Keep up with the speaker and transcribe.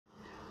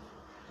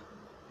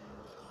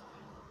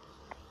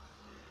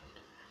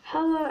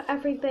Hello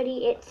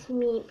everybody, it's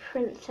me,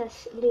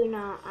 Princess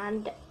Luna,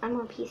 and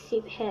MLP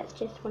Super Hits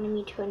just wanted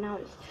me to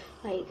announce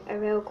like a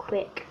real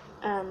quick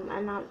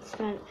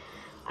announcement.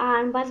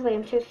 And by the way,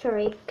 I'm so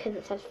sorry because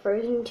it says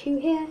Frozen 2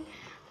 here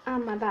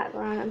on my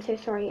background. I'm so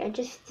sorry.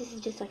 This is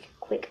just like a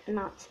quick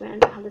announcement. I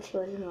don't have the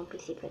skills in MLP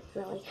Super Hits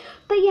really,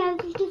 but yeah,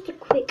 this is just a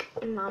quick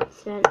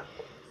announcement.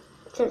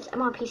 Since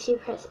MLP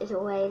Super Hits is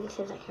away, this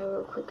is like a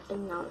real quick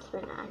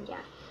announcement, and yeah.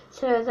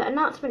 So the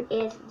announcement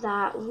is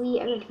that we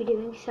are going to be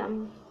doing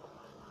some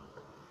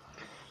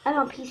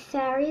MLP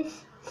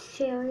series,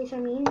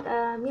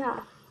 yeah.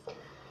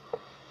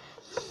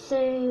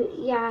 So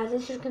yeah,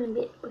 this is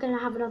we're gonna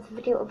have another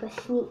video of a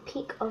sneak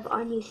peek of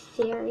our new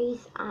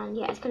series, and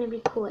yeah, it's gonna be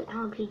called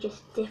MLP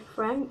Just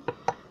Different.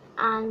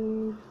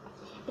 And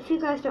if you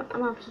guys don't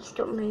MLP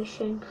Stop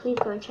Motion, please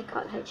go and check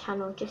out her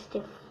channel, Just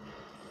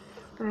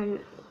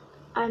Different,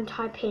 and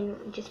type in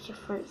Just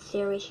Different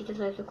series. She does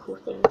loads of cool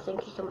things.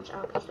 Thank you so much,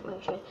 MLP Stop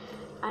Motion.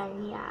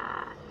 And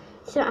yeah.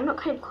 So I'm not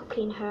kind of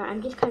copying her,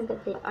 I'm just kind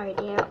of the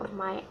idea of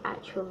my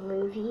actual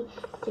movie,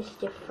 Just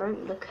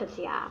Different, because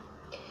yeah.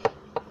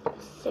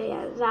 So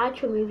yeah, the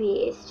actual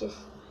movie is just,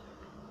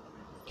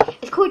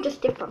 it's called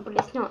Just Different, but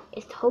it's not,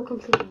 it's whole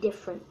completely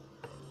different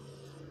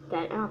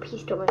than MLP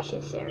Stop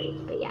Motion series,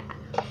 but yeah.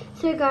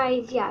 So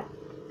guys, yeah,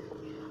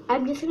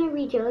 I'm just going to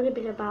read you a little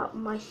bit about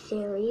my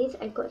series.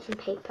 I've got some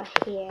paper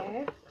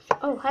here.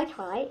 Oh, hi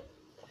Twilight.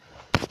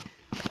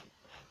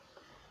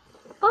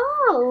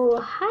 Oh,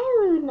 hi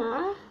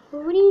Luna.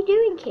 What are you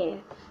doing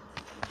here?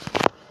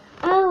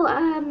 Oh,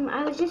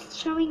 I was just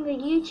showing the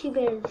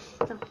YouTubers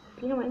stuff,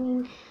 you know what I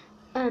mean?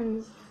 A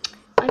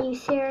new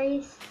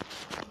series.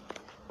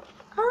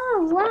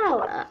 Oh,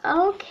 wow.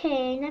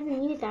 Okay, I never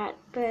knew that,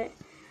 but,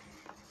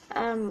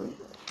 I'm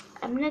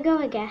gonna go,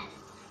 I guess.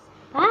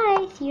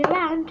 Bye, see you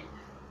around.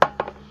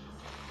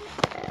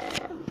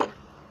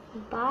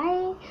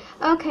 Bye.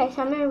 Okay,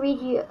 so I'm gonna read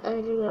you a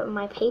little bit of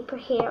my paper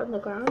here on the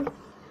ground.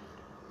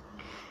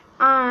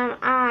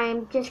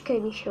 I'm just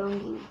gonna be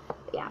showing you,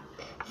 yeah.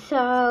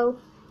 So,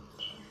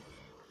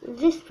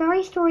 this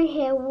very story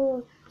here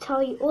will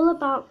tell you all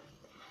about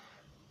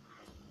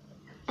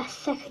a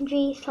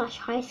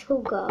secondary/high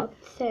school girl.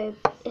 So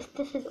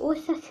this is all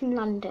set in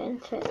London,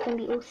 so it's going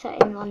to be all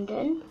set in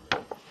London.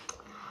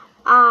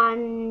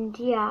 And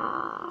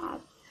yeah,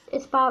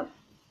 it's about,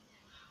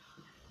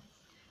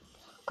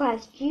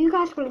 guys, do you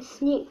guys want a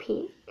sneak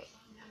peek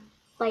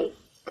like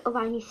of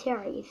our new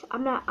series?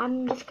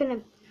 I'm just gonna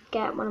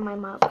get one of my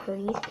My Little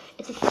Ponies.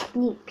 It's a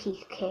sneak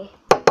peek, okay?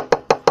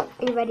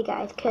 Are you ready,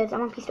 guys? Because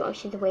MLP Stop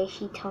Motion is the way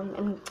she told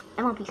me,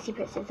 MLP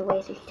Secrets is the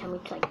way so she told me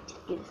to like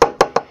just do this.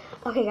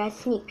 Okay guys,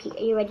 sneak peek.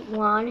 Are you ready?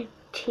 1,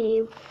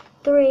 2,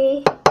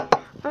 3.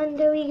 And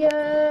there we go.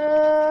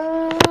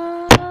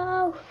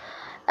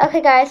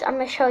 Okay guys, I'm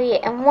going to show you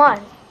in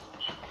 1,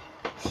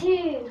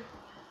 2,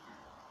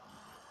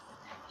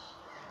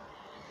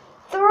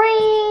 3.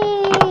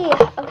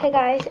 Okay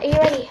guys, are you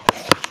ready?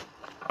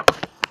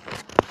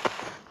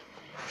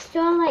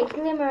 Starlight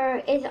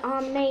Glimmer is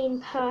our main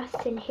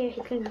person here.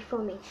 He's going to be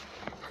filming.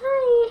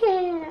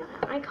 Hi!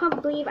 I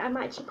can't believe I'm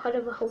actually part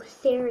of a whole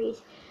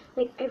series.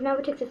 Like, I've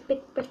never took this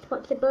big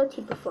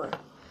responsibility before.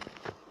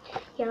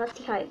 Yeah, let's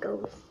see how it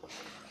goes.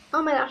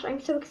 Oh my gosh, I'm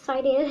so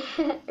excited.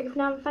 I've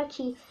never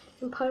actually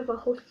been part of a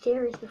whole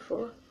series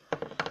before.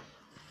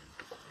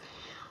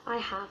 I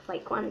have,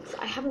 like, once.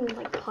 I haven't been,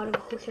 like, part of a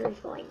whole series,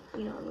 but, like,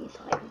 you know what I mean?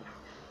 So, like,